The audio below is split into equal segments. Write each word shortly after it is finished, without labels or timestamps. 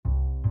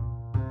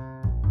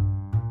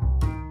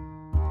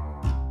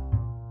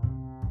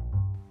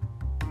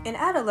In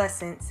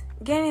adolescence,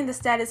 gaining the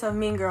status of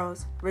Mean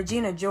Girls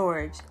Regina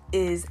George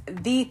is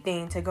the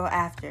thing to go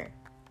after.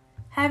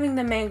 Having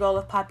the main goal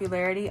of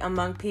popularity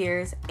among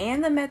peers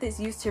and the methods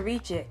used to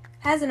reach it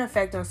has an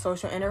effect on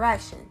social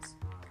interactions.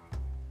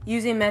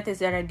 Using methods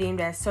that are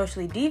deemed as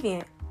socially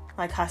deviant,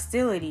 like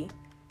hostility,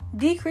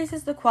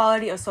 decreases the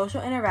quality of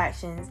social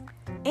interactions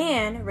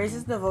and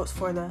raises the votes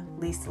for the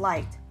least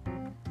liked.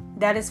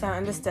 That is found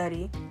in the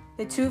study,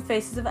 The Two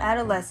Faces of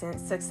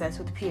Adolescence: Success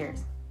with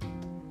Peers.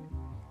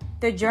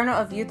 The Journal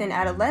of Youth and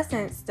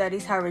Adolescence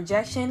studies how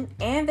rejection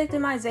and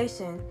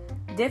victimization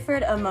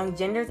differed among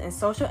genders in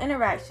social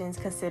interactions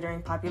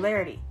considering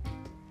popularity.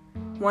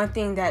 One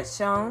thing that's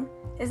shown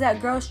is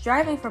that girls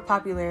striving for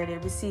popularity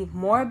receive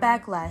more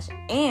backlash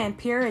and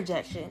peer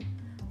rejection,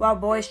 while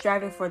boys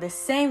striving for the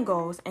same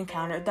goals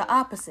encountered the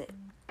opposite.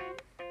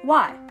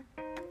 Why?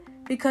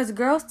 Because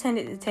girls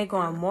tended to take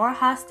on more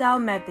hostile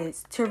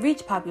methods to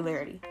reach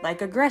popularity,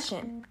 like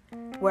aggression,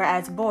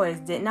 whereas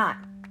boys did not.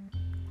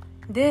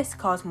 This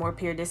caused more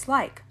peer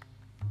dislike.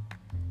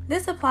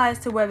 This applies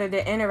to whether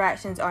the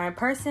interactions are in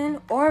person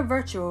or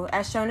virtual,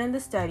 as shown in the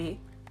study,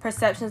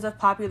 Perceptions of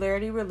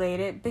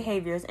Popularity-Related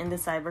Behaviors in the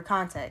Cyber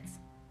Context.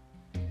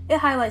 It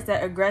highlights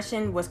that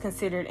aggression was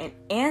considered an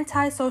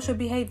anti-social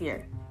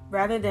behavior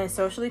rather than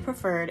socially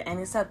preferred and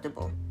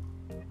acceptable.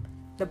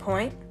 The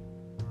point?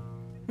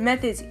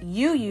 Methods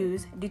you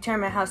use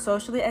determine how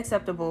socially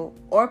acceptable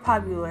or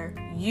popular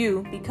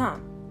you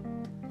become.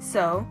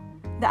 So,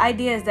 the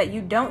idea is that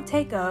you don't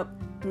take up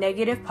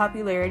negative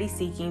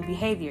popularity-seeking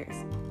behaviors.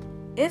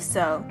 If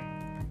so,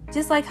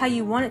 just like how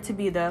you wanted to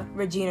be the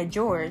Regina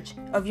George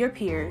of your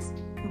peers,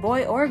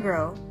 boy or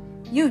girl,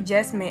 you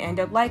just may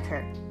end up like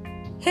her,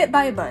 hit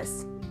by a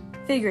bus,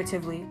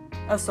 figuratively,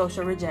 of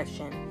social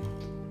rejection.